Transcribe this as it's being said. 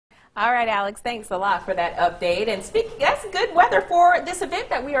All right, Alex, thanks a lot for that update. And speaking, that's good weather for this event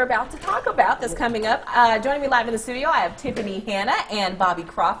that we are about to talk about that's coming up. Joining me live in the studio, I have Tiffany Hanna and Bobby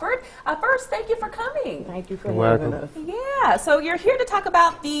Crawford. First, thank you for coming. Thank you for having us. Yeah, so you're here to talk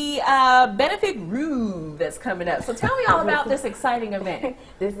about the Benefit Groove that's coming up. So tell me all about this exciting event.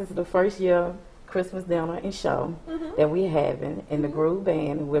 This is the first year Christmas dinner and show that we're having, and the Groove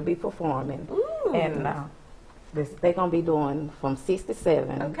Band will be performing. Ooh. And they're going to be doing from 6 to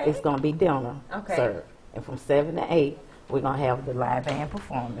 7. Okay. It's going to be dinner served. And from 7 to 8, we're going to have the live band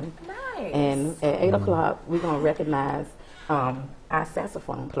performing. Nice. And at 8 o'clock, we're going to recognize our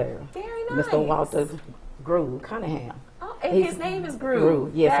saxophone player, Very nice. Mr. Walter Groove Cunningham. Oh, and his name is Groove.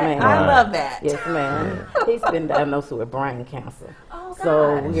 Groove, yes, ma'am. I love that. Yes, ma'am. He's been diagnosed with brain cancer. Oh, gosh.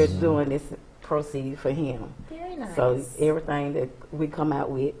 So we're doing this proceed for him. Very nice. So everything that we come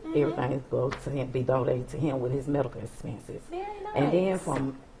out with, everything goes to him, be donated to him with his medical expenses. Very nice. And then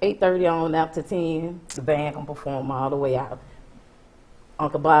from 8:30 on out to 10, the band can perform all the way out.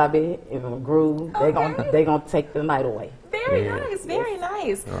 Uncle Bobby and Groove, they're gonna take the night away. Very nice, very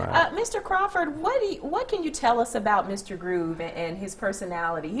nice. Right. Mr. Crawford, what can you tell us about Mr. Groove and his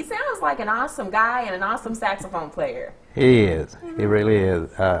personality? He sounds like an awesome guy and an awesome saxophone player. He is. He really is.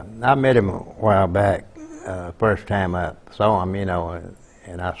 I met him a while back, first time I saw him, you know,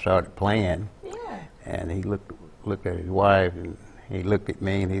 and I started playing. Yeah. And he looked at his wife, and he looked at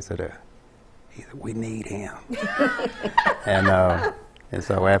me, and he said, "We need him." And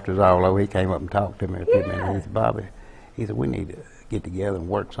so after it was all over, he came up and talked to me a few minutes. He said, "Bobby," he said, "we need to get together and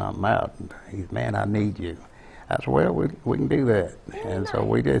work something out." And he said, "Man, I need you." I said, "Well, we can do that." And so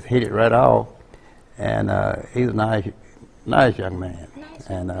we just hit it right off. And he's a nice young man,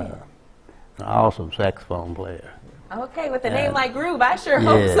 and an awesome saxophone player. Okay, with a name like Groove, I sure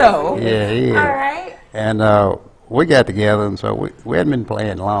hope so. Yeah, he is. All right. And we got together, and so we hadn't been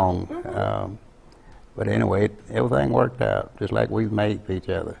playing long. But anyway, everything worked out just like we've made for each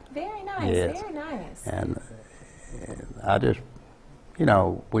other. Very nice, Yes. very nice. And I just, you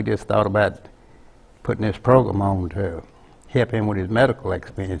know, we just thought about putting this program on to help him with his medical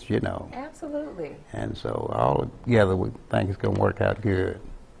expense, you know. Absolutely. And so all together, we think it's going to work out good.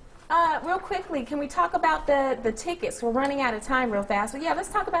 Real quickly, can we talk about the tickets? We're running out of time real fast. But yeah, let's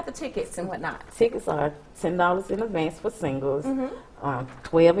talk about the tickets and whatnot. Tickets are $10 in advance for singles,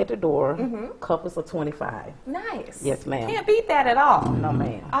 12 at the door, couples are 25. Nice. Yes, ma'am. Can't beat that at all. No,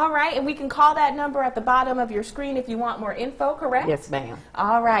 ma'am. All right, and we can call that number at the bottom of your screen if you want more info, correct? Yes, ma'am.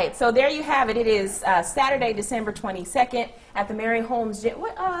 All right, so there you have it. It is Saturday, December 22nd at the Mary Holmes Gym.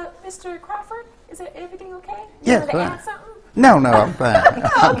 What, Mr. Crawford, is everything okay? Yes, wanted to add something? No, I'm fine.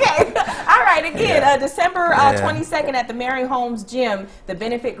 Okay. All right. Again, December 22nd at the Mary Holmes Gym, the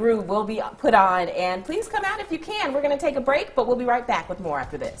Benefit Groove will be put on. And please come out if you can. We're going to take a break, but we'll be right back with more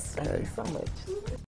after this. Thank you so much.